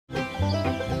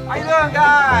How you doing,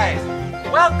 guys?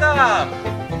 Welcome.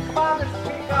 Come on, Mr.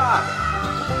 Peacock.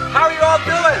 How are you all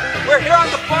doing? We're here on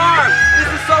the farm.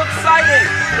 This is so exciting.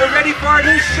 We're ready for our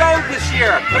new show this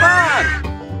year. Come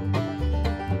on.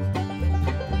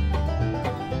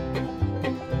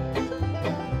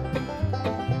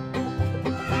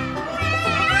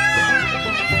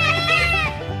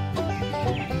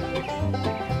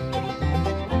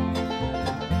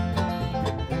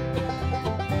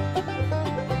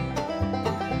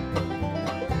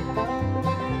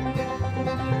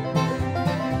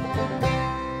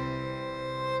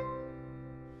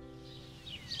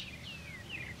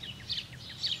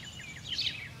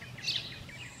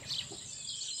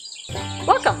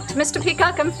 Welcome to Mr.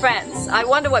 Peacock and Friends. I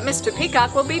wonder what Mr.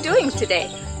 Peacock will be doing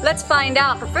today. Let's find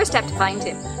out, but first I have to find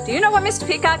him. Do you know what Mr.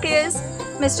 Peacock is?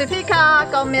 Mr. Peacock,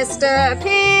 oh Mr.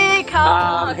 Peacock.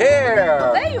 I'm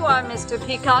here. There you are, Mr.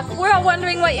 Peacock. We're all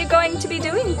wondering what you're going to be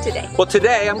doing today. Well,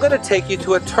 today I'm going to take you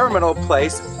to a terminal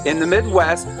place in the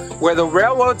Midwest where the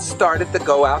railroad started to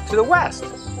go out to the west.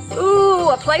 Ooh,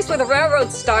 a place where the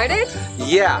railroad started?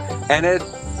 Yeah, and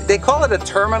they call it a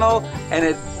terminal,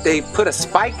 and they put a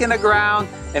spike in the ground,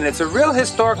 and it's a real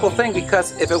historical thing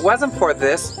because if it wasn't for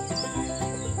this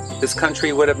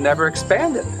country would have never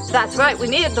expanded. That's right, we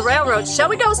needed the railroad. Shall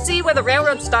we go see where the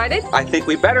railroad started? I think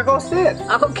we better go see it.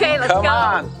 Okay, let's go. Come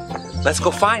on, let's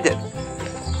go find it.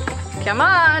 Come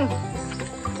on.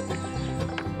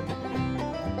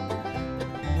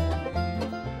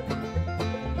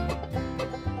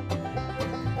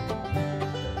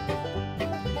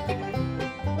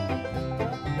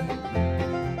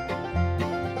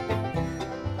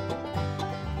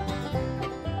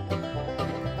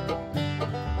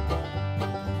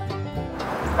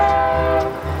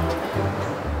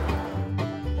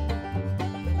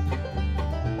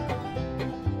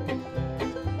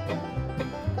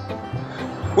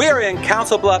 We are in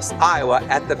Council Bluffs, Iowa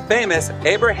at the famous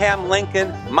Abraham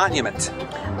Lincoln Monument.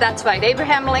 That's right,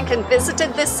 Abraham Lincoln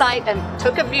visited this site and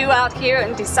took a view out here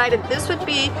and decided this would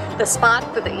be the spot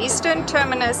for the eastern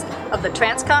terminus of the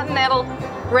Transcontinental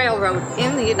Railroad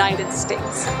in the United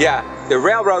States. Yeah, the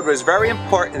railroad was very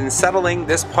important in settling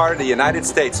this part of the United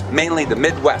States, mainly the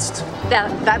Midwest.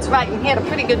 That's right, and he had a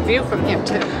pretty good view from here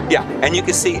too. Yeah, and you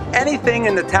can see anything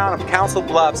in the town of Council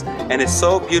Bluffs, and it's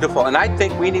so beautiful. And I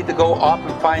think we need to go off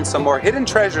and find some more hidden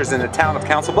treasures in the town of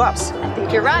Council Bluffs. I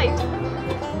think you're right.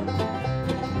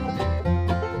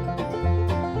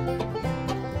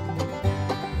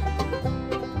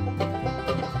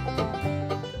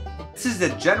 This is the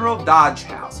General Dodge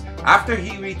house. After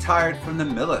he retired from the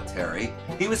military,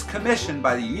 he was commissioned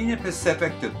by the Union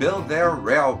Pacific to build their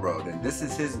railroad, and this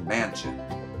is his mansion.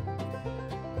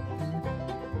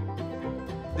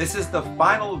 This is the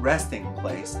final resting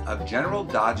place of General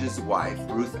Dodge's wife,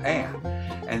 Ruth Ann,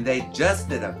 and they just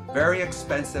did a very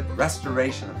expensive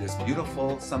restoration of this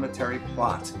beautiful cemetery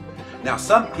plot. Now,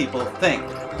 some people think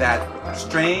that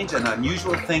strange and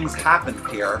unusual things happened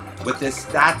here with this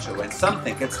statue, and some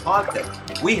think it's haunted.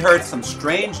 We heard some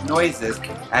strange noises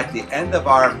at the end of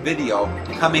our video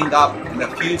coming up in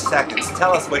a few seconds.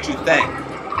 Tell us what you think.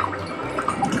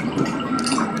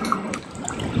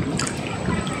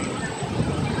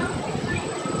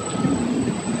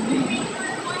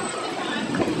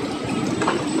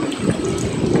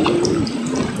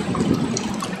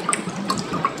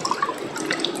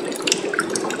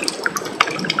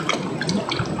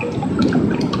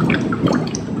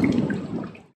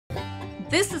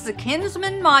 This is a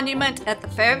Kinsman monument at the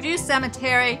Fairview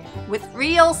Cemetery with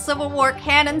real Civil War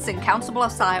cannons in Council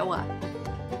Bluffs, Iowa.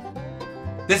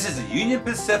 This is the Union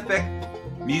Pacific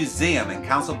Museum in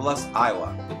Council Bluffs,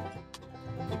 Iowa.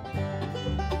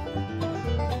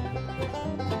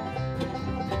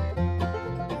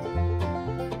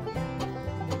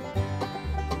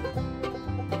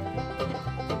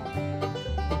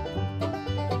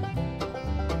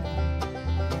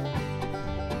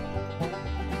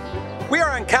 We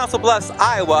are in Council Bluffs,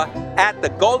 Iowa at the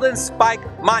Golden Spike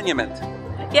Monument.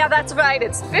 Yeah, that's right.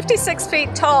 It's 56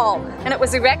 feet tall, and it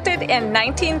was erected in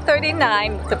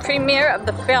 1939, the premiere of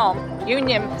the film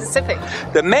Union Pacific.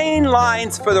 The main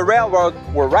lines for the railroad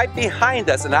were right behind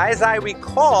us, and as I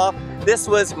recall, this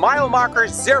was mile marker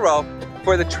 0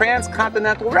 for the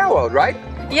Transcontinental Railroad, right?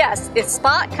 Yes, its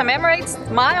spot commemorates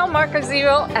mile marker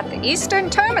 0 at the eastern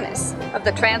terminus of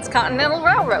the Transcontinental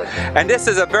Railroad. And this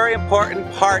is a very important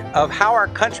part of how our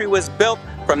country was built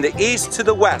from the east to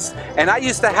the west. And I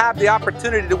used to have the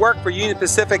opportunity to work for Union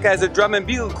Pacific as a drum and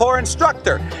bugle corps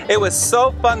instructor. It was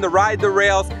so fun to ride the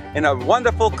rails in a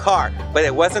wonderful car, but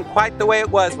it wasn't quite the way it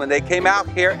was when they came out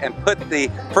here and put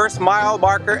the first mile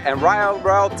marker and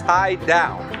railroad tie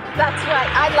down. That's right.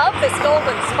 I love this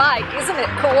golden spike. Isn't it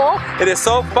cool? It is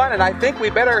so fun, and I think we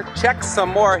better check some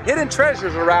more hidden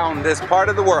treasures around this part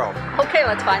of the world. Okay,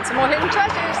 let's find some more hidden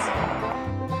treasures.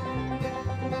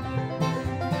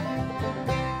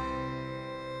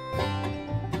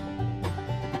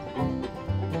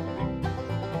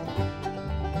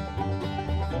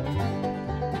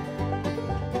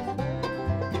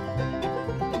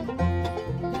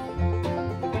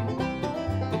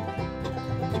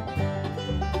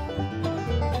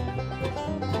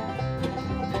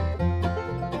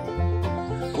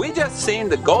 We just seen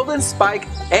the Golden Spike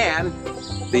and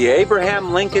the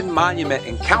Abraham Lincoln Monument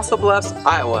in Council Bluffs,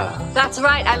 Iowa. That's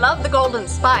right. I love the golden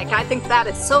spike. I think that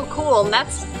is so cool. And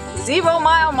that's 0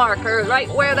 mile marker right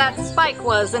where that spike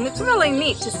was. And it's really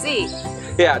neat to see.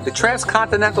 Yeah, the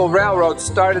Transcontinental Railroad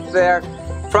started there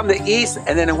from the east,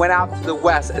 and then it went out to the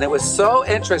west, and it was so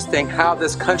interesting how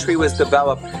this country was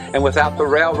developed, and without the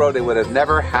railroad it would have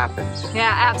never happened.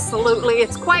 Yeah, absolutely.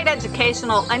 It's quite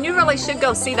educational, and you really should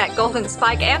go see that golden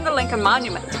spike and the Lincoln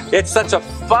Monument. It's such a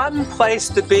fun place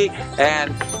to be,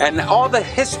 and all the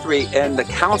history in the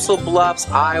Council Bluffs,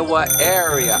 Iowa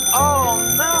area. Oh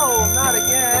no, not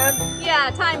again.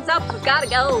 Yeah, time's up. We've got to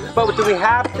go. But do we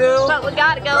have to? But we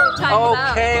got to go. Time's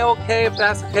up. Okay, if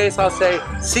that's the case, I'll say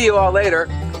see you all later.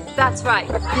 That's right.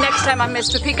 Next time on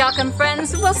Mr. Peacock and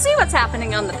Friends, we'll see what's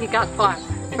happening on the Peacock farm.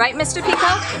 Right, Mr.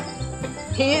 Peacock?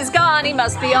 He's gone. He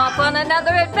must be off on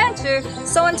another adventure.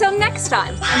 So until next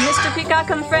time on Mr. Peacock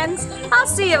and Friends, I'll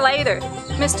see you later.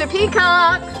 Mr.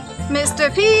 Peacock!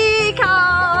 Mr.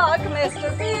 Peacock!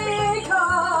 Mr. Peacock!